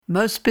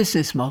Most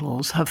business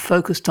models have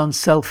focused on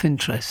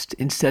self-interest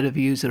instead of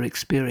user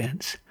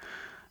experience.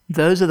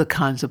 Those are the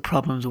kinds of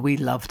problems we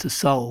love to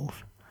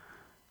solve,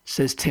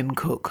 says Tim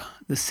Cook,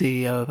 the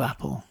CEO of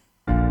Apple.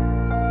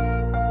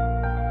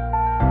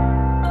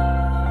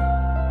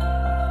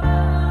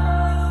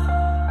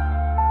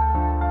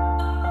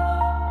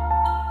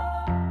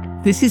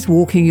 This is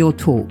Walking Your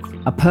Talk,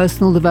 a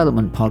personal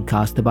development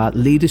podcast about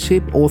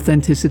leadership,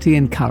 authenticity,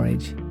 and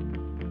courage.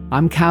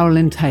 I'm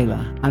Carolyn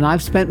Taylor, and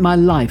I've spent my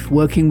life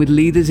working with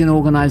leaders in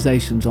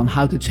organizations on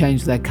how to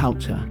change their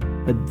culture.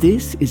 But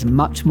this is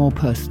much more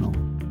personal.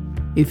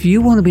 If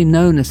you want to be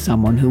known as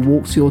someone who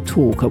walks your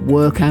talk at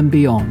work and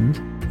beyond,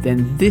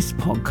 then this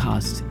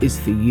podcast is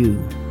for you.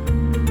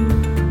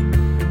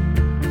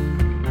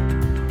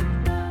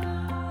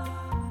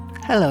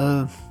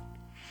 Hello.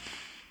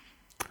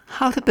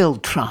 How to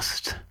build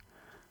trust.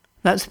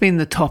 That's been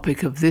the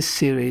topic of this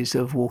series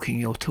of Walking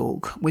Your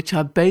Talk, which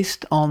are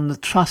based on the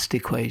trust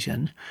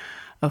equation,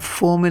 a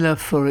formula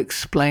for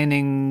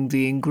explaining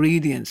the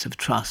ingredients of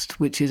trust,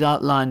 which is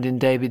outlined in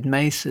David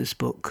Macer's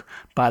book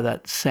by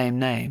that same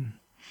name.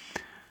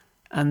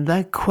 And the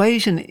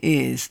equation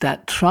is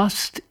that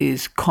trust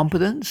is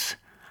competence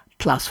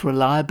plus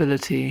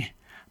reliability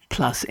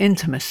plus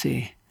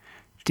intimacy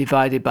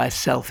divided by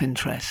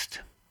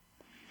self-interest.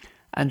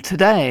 And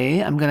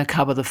today I'm going to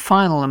cover the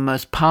final and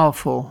most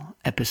powerful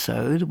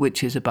episode,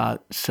 which is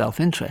about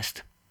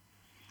self-interest.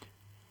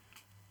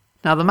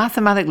 Now, the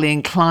mathematically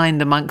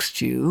inclined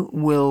amongst you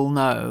will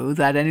know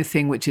that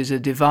anything which is a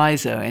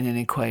divisor in an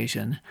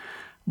equation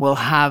will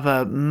have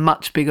a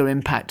much bigger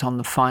impact on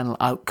the final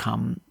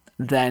outcome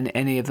than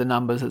any of the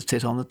numbers that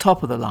sit on the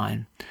top of the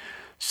line.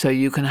 So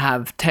you can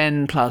have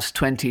 10 plus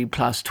 20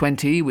 plus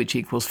 20, which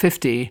equals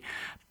 50.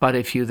 But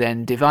if you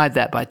then divide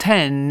that by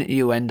 10,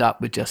 you end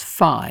up with just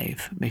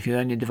 5. If you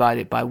only divide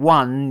it by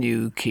 1,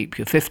 you keep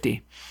your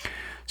 50.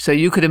 So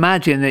you could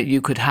imagine that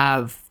you could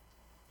have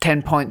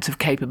 10 points of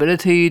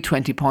capability,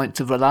 20 points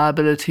of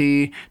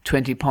reliability,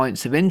 20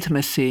 points of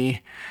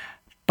intimacy.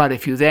 But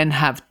if you then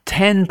have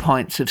 10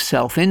 points of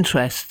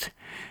self-interest,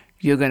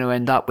 you're going to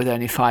end up with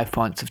only 5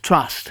 points of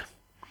trust.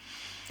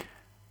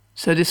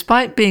 So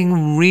despite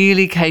being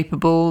really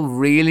capable,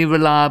 really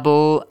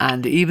reliable,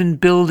 and even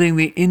building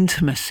the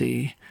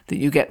intimacy that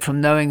you get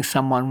from knowing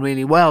someone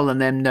really well and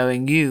them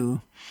knowing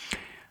you,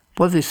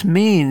 what this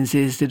means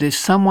is that if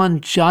someone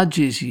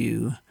judges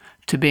you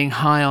to being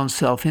high on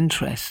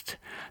self-interest,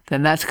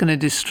 then that's going to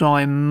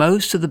destroy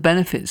most of the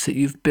benefits that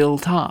you've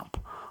built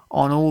up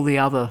on all the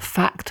other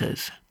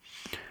factors.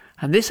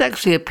 And this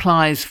actually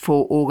applies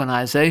for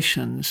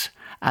organizations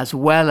as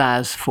well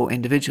as for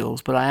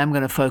individuals, but I am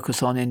going to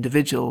focus on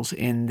individuals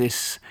in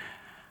this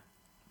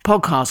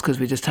podcast because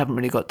we just haven't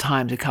really got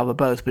time to cover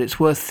both, but it's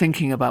worth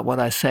thinking about what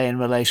I say in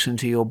relation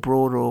to your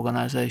broader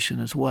organization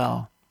as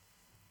well.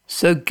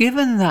 So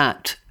given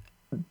that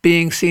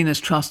being seen as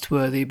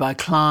trustworthy by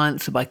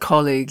clients or by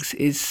colleagues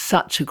is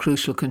such a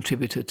crucial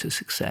contributor to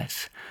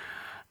success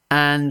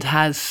and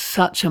has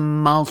such a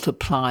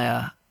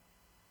multiplier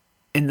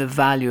in the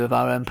value of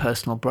our own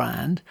personal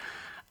brand,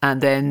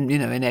 and then,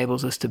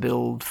 enables us to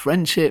build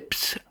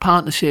friendships,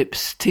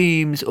 partnerships,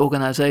 teams,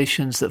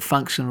 organizations that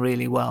function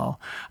really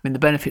well. I mean, the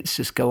benefits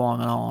just go on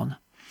and on.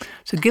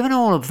 So given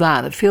all of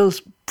that, it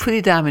feels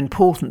pretty damn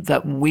important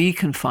that we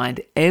can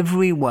find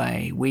every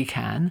way we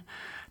can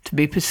to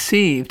be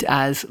perceived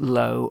as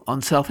low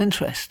on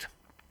self-interest.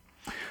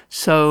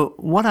 So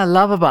what I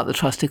love about the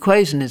trust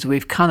equation is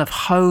we've kind of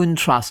honed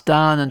trust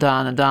down and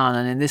down and down.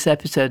 And in this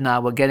episode now,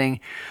 we're getting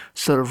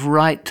sort of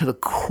right to the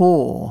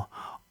core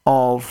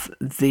of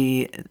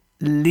the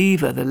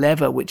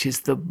lever, which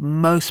is the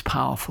most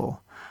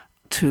powerful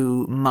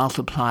to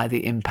multiply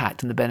the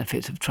impact and the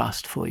benefits of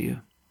trust for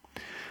you.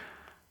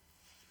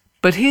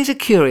 But here's a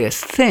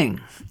curious thing,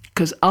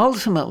 because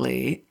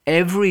ultimately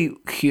every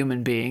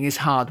human being is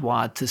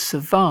hardwired to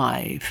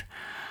survive.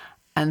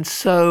 And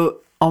so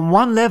on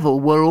one level,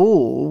 we're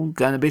all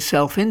going to be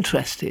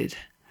self-interested.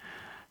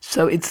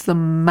 So it's the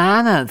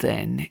manner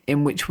then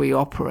in which we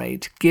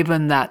operate,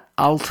 given that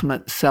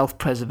ultimate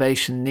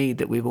self-preservation need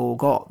that we've all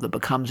got, that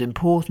becomes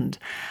important,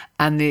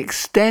 and the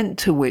extent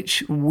to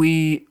which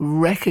we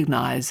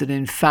recognize that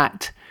in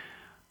fact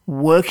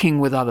working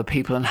with other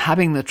people and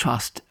having the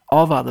trust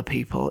of other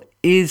people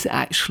is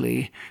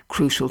actually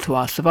crucial to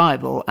our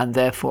survival and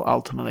therefore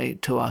ultimately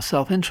to our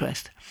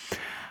self-interest.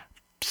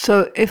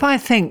 So if I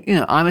think,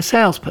 I'm a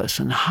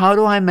salesperson, how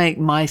do I make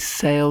my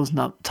sales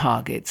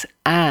targets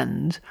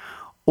and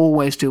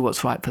always do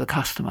what's right for the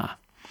customer?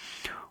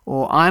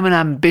 Or I'm an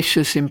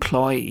ambitious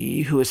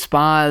employee who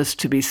aspires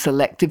to be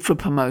selected for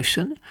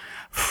promotion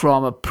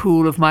from a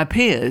pool of my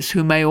peers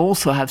who may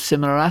also have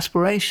similar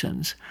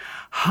aspirations.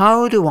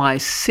 How do I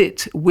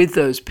sit with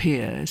those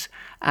peers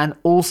and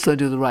also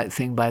do the right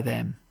thing by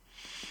them?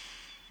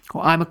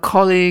 Or I'm a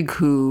colleague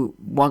who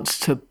wants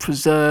to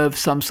preserve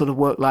some sort of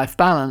work-life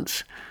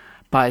balance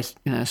by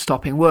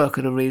stopping work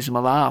at a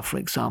reasonable hour, for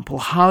example.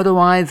 How do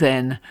I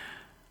then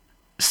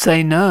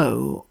say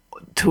no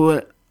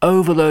to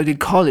overloaded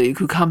colleague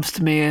who comes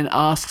to me and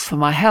asks for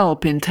my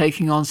help in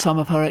taking on some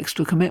of her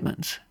extra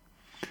commitments.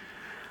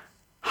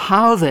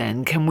 How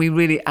then can we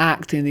really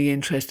act in the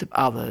interest of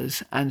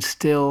others and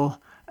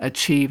still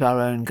achieve our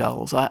own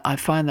goals? I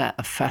find that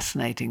a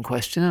fascinating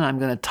question, and I'm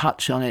going to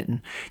touch on it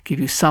and give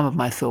you some of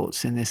my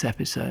thoughts in this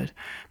episode,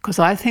 because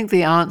I think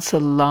the answer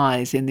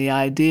lies in the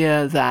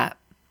idea that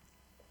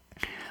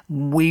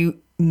we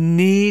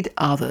need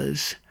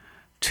others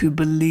to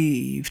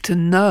believe, to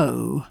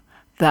know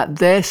that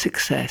their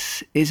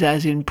success is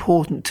as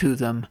important to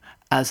them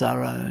as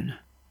our own.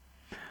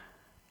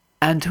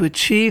 And to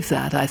achieve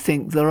that, I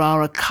think there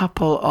are a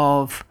couple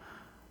of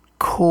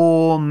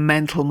core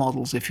mental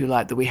models, if you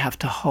like, that we have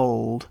to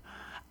hold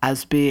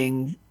as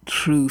being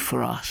true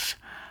for us.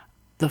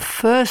 The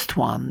first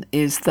one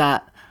is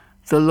that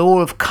the law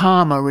of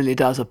karma really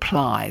does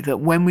apply,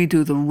 that when we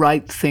do the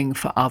right thing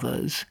for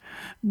others,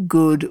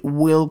 good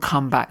will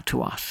come back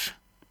to us.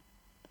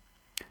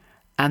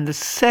 And the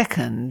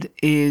second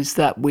is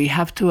that we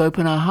have to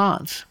open our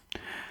hearts.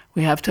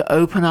 We have to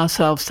open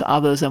ourselves to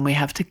others, and we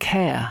have to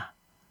care.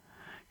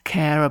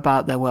 Care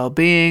about their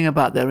well-being,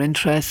 about their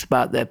interests,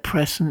 about their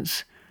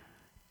presence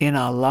in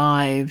our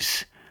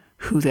lives,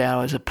 who they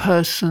are as a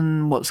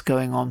person, what's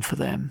going on for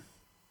them.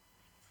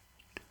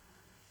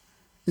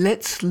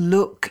 Let's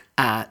look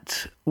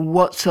at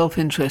what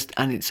self-interest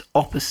and its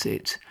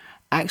opposite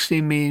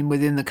actually mean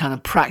within the kind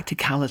of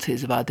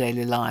practicalities of our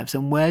daily lives,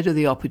 and where do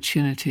the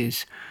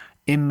opportunities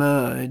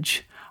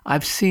emerge.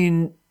 I've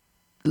seen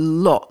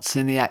lots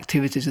in the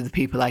activities of the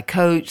people I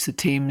coach, the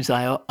teams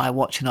I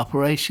watch in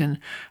operation,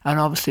 and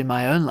obviously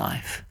my own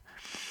life.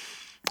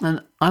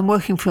 And I'm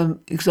working, for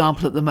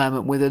example, at the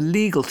moment with a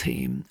legal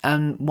team,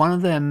 and one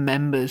of their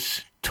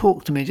members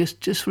talked to me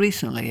just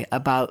recently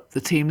about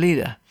the team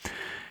leader.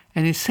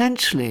 And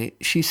essentially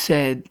she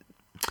said,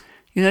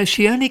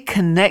 she only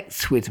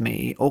connects with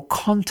me or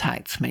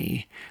contacts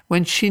me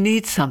when she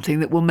needs something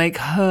that will make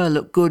her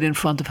look good in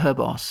front of her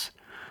boss.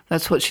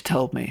 That's what she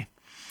told me.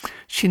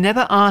 She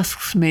never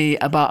asks me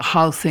about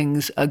how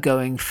things are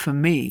going for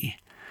me,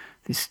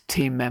 this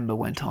team member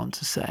went on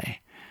to say.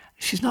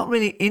 She's not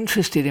really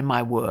interested in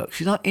my work.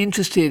 She's not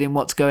interested in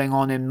what's going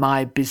on in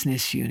my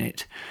business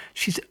unit.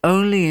 She's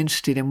only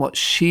interested in what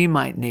she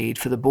might need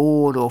for the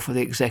board or for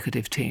the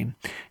executive team.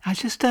 I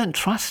just don't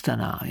trust her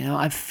now.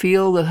 I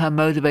feel that her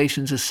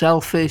motivations are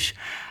selfish,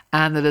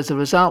 and that as a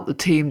result, the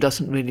team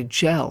doesn't really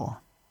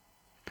gel.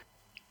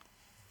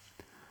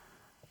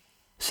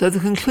 So the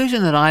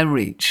conclusion that I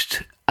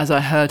reached as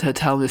I heard her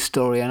tell this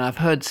story, and I've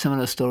heard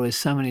similar stories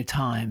so many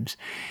times,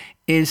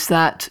 is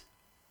that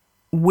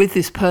with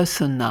this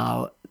person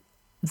now,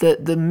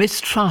 the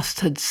mistrust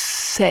had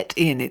set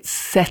in, it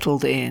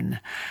settled in.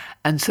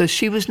 And so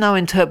she was now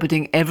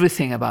interpreting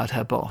everything about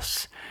her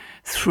boss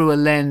through a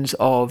lens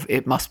of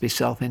it must be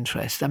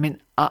self-interest. I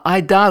mean,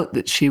 I doubt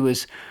that she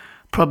was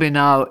probably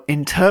now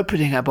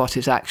interpreting her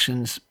boss's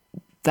actions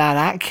that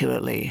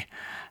accurately.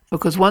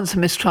 Because once a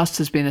mistrust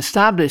has been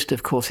established,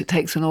 of course, it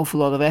takes an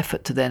awful lot of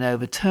effort to then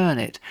overturn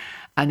it.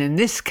 And in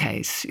this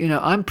case,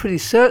 I'm pretty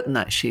certain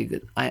that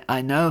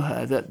I know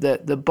her,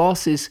 that the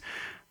boss is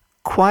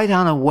quite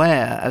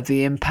unaware of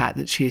the impact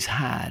that she's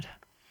had.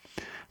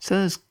 So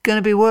there's going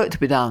to be work to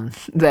be done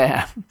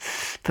there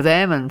for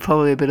them, and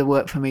probably a bit of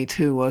work for me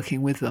too,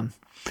 working with them.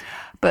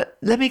 But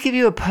let me give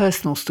you a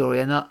personal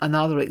story,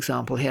 another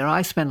example here.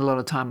 I spend a lot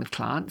of time with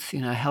clients,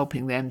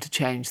 helping them to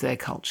change their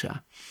culture.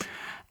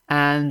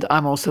 And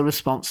I'm also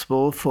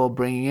responsible for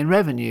bringing in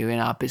revenue in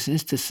our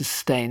business to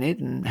sustain it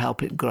and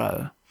help it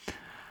grow.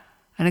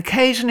 And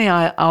occasionally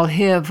I'll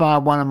hear via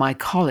one of my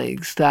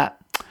colleagues that,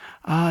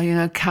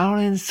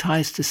 Carolyn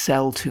tries to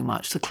sell too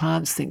much. The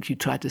clients think you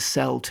try to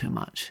sell too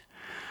much.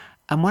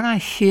 And when I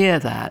hear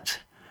that,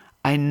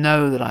 I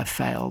know that I've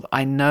failed.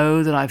 I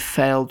know that I've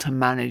failed to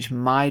manage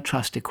my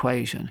trust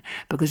equation.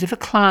 Because if a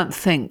client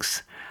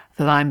thinks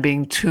that I'm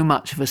being too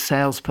much of a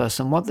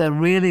salesperson, what they're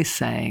really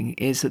saying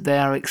is that they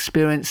are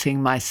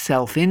experiencing my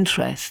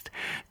self-interest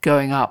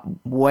going up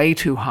way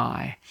too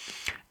high,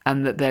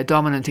 and that their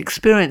dominant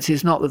experience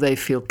is not that they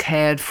feel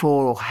cared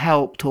for or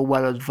helped or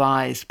well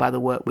advised by the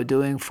work we're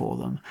doing for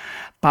them,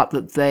 but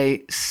that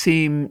they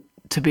seem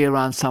to be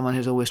around someone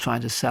who's always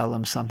trying to sell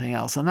them something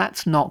else. And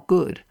that's not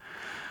good.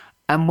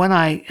 And when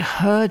I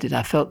heard it,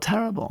 I felt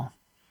terrible.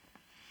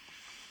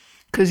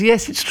 Because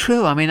yes, it's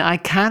true. I mean, I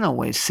can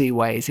always see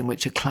ways in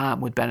which a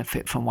client would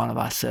benefit from one of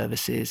our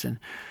services, and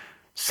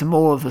some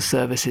more of the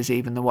services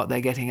even than what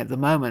they're getting at the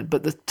moment.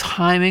 But the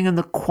timing and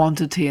the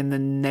quantity and the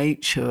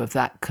nature of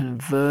that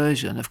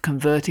conversion, of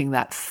converting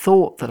that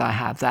thought that I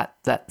have,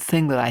 that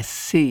thing that I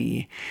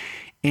see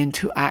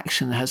into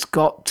action, has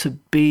got to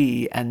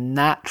be a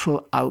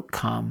natural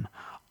outcome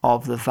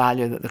of the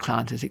value that the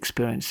client is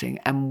experiencing.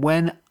 And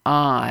when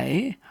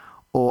I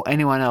or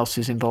anyone else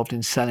who's involved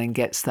in selling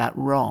gets that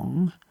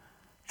wrong,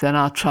 then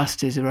our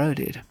trust is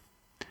eroded.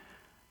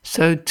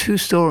 So 2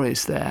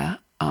 stories there,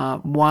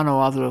 one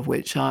or other of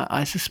which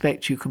I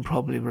suspect you can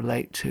probably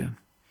relate to.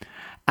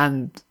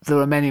 And there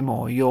are many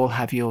more. You'll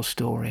have your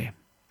story.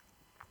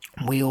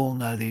 We all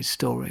know these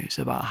stories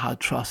about how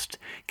trust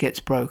gets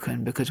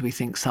broken because we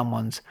think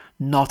someone's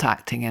not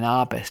acting in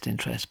our best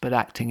interest, but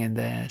acting in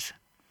theirs.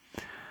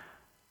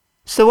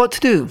 So what to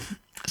do?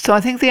 So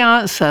I think the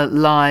answer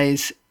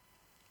lies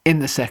in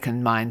the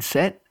second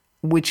mindset,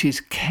 which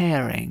is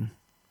caring.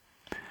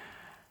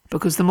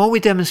 Because the more we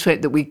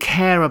demonstrate that we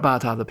care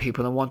about other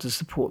people and want to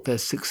support their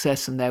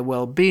success and their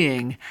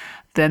well-being,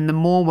 then the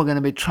more we're going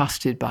to be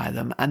trusted by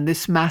them. And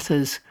this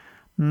matters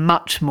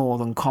much more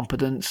than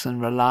competence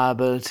and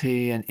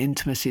reliability and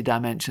intimacy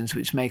dimensions,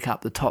 which make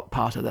up the top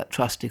part of that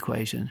trust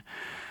equation.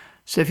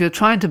 So if you're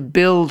trying to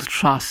build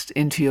trust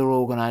into your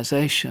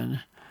organization,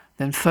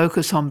 then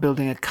focus on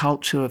building a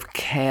culture of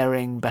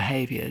caring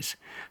behaviors.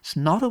 It's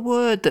not a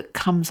word that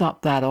comes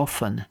up that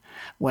often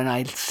when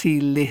I see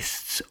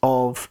lists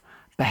of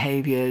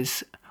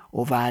behaviors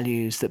or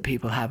values that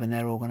people have in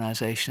their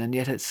organization, and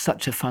yet it's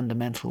such a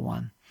fundamental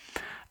one.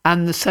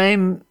 And the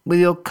same with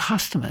your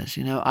customers.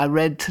 I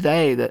read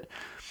today that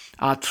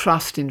our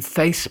trust in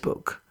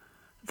Facebook,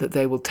 that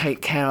they will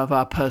take care of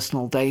our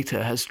personal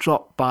data, has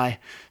dropped by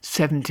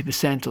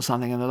 70% or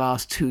something in the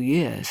last 2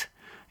 years.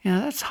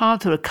 That's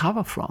hard to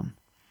recover from.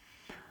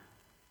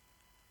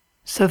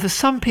 So for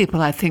some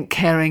people, I think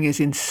caring is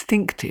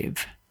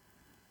instinctive.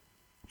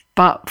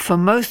 But for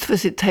most of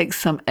us, it takes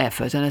some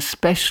effort, and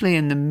especially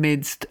in the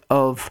midst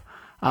of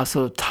our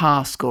sort of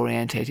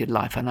task-orientated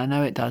life. And I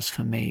know it does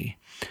for me.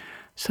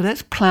 So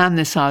let's plan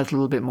this out a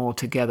little bit more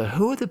together.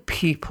 Who are the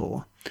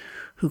people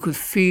who could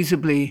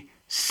feasibly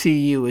see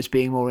you as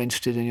being more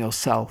interested in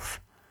yourself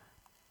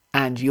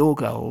and your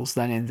goals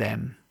than in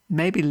them?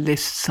 Maybe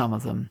list some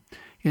of them.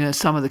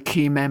 Some of the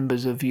key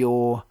members of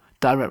your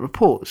direct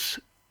reports,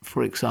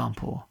 for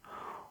example,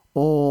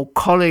 or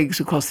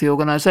colleagues across the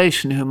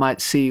organization who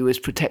might see you as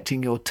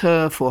protecting your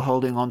turf or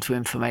holding on to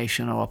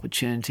information or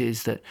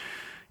opportunities that,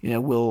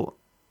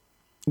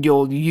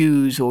 you'll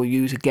use or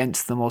use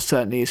against them, or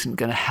certainly isn't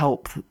going to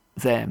help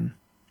them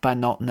by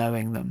not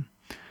knowing them.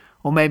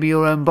 Or maybe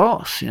your own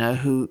boss,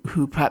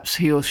 who perhaps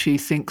he or she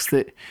thinks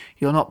that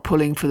you're not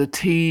pulling for the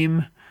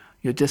team,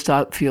 you're just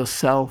out for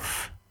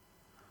yourself.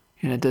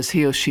 Does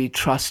he or she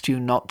trust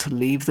you not to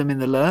leave them in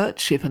the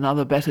lurch if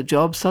another better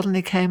job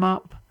suddenly came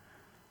up?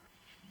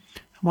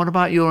 What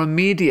about your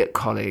immediate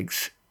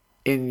colleagues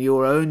in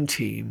your own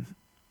team,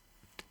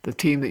 the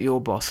team that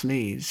your boss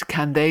leads?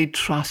 Can they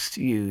trust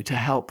you to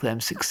help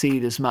them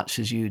succeed as much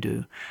as you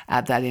do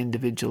at that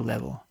individual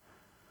level?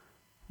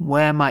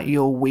 Where might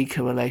your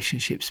weaker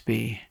relationships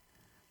be?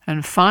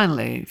 And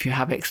finally, if you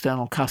have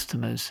external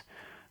customers,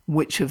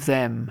 which of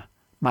them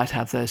might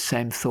have those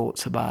same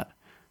thoughts about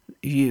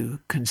you,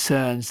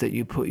 concerns that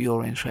you put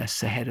your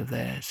interests ahead of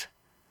theirs?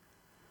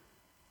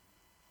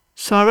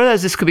 So I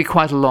realize this could be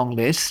quite a long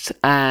list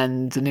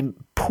and an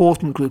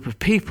important group of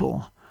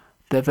people.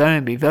 They're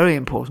very, very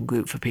important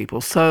group for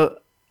people. So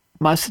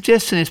my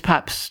suggestion is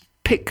perhaps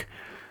pick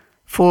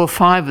 4 or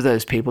 5 of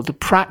those people to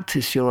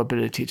practice your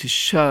ability to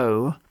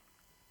show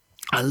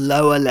a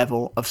lower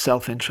level of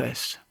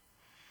self-interest.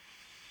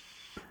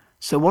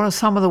 So what are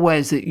some of the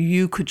ways that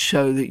you could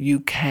show that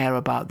you care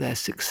about their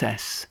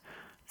success,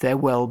 their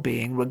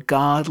well-being,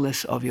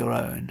 regardless of your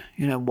own?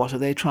 What are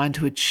they trying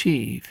to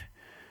achieve?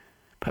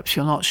 Perhaps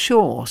you're not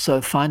sure, so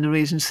find the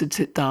reasons to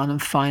sit down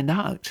and find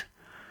out.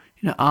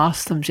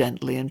 Ask them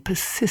gently and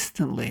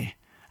persistently,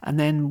 and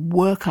then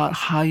work out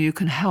how you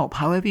can help,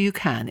 however you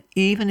can,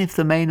 even if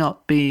there may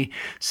not be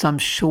some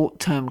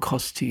short-term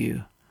cost to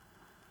you.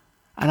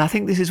 And I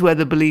think this is where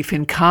the belief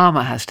in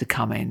karma has to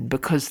come in,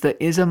 because there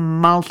is a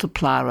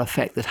multiplier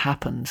effect that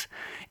happens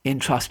in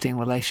trusting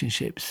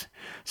relationships.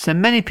 So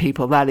many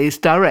people, that is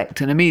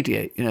direct and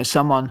immediate.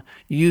 Someone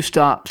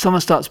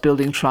starts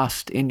building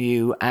trust in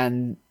you,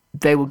 and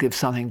they will give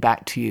something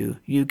back to you.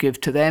 You give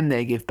to them,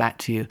 they give back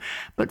to you.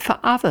 But for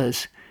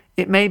others,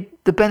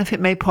 the benefit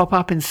may pop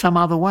up in some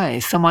other way.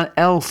 Someone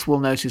else will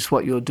notice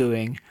what you're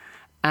doing,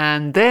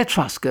 and their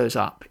trust goes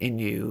up in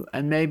you,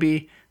 and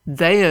maybe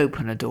they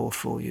open a door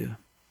for you.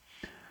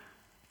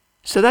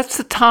 So that's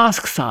the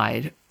task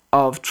side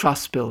of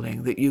trust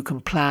building that you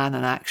can plan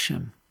and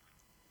action.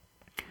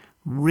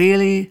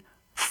 Really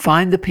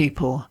find the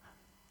people,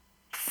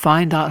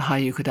 find out how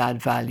you could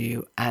add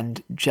value,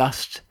 and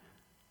just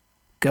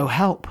go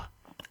help.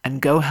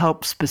 And go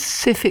help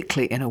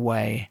specifically in a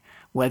way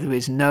where there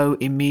is no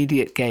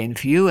immediate gain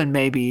for you and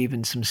maybe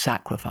even some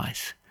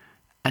sacrifice.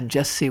 And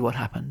just see what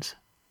happens.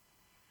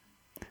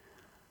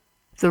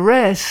 The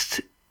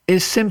rest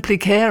is simply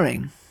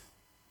caring.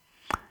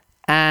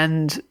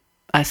 And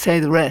I say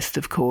the rest,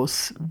 of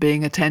course,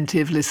 being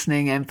attentive,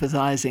 listening,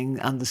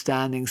 empathizing,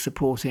 understanding,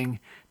 supporting,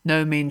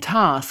 no mean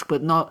task,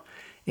 but not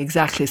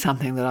exactly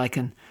something that I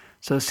can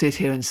sort of sit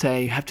here and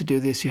say, you have to do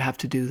this, you have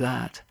to do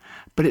that.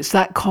 But it's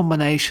that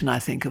combination, I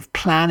think, of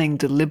planning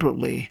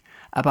deliberately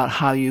about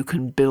how you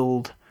can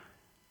build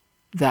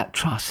that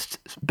trust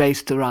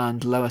based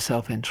around lower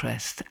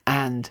self-interest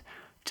and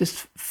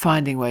just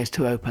finding ways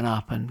to open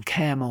up and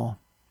care more.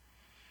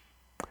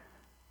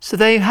 So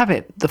there you have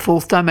it, the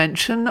fourth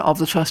dimension of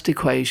the trust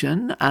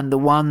equation, and the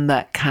one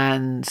that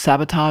can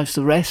sabotage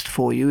the rest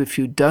for you if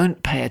you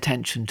don't pay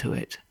attention to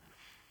it.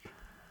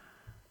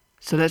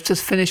 So let's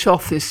just finish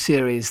off this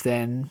series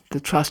then. The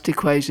trust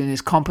equation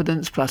is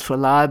competence plus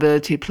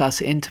reliability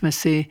plus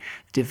intimacy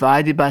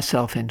divided by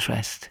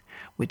self-interest,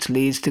 which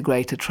leads to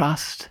greater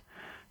trust.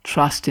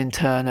 Trust in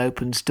turn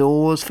opens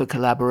doors for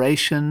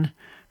collaboration,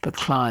 for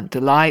client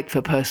delight,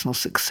 for personal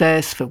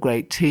success, for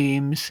great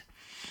teams.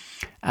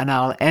 And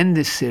I'll end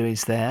this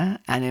series there,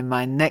 and in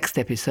my next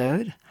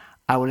episode,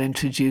 I will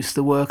introduce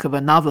the work of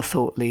another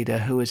thought leader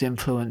who has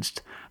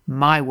influenced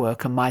my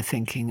work and my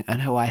thinking,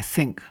 and who I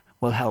think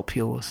will help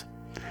yours.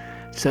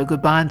 So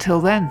goodbye until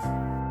then.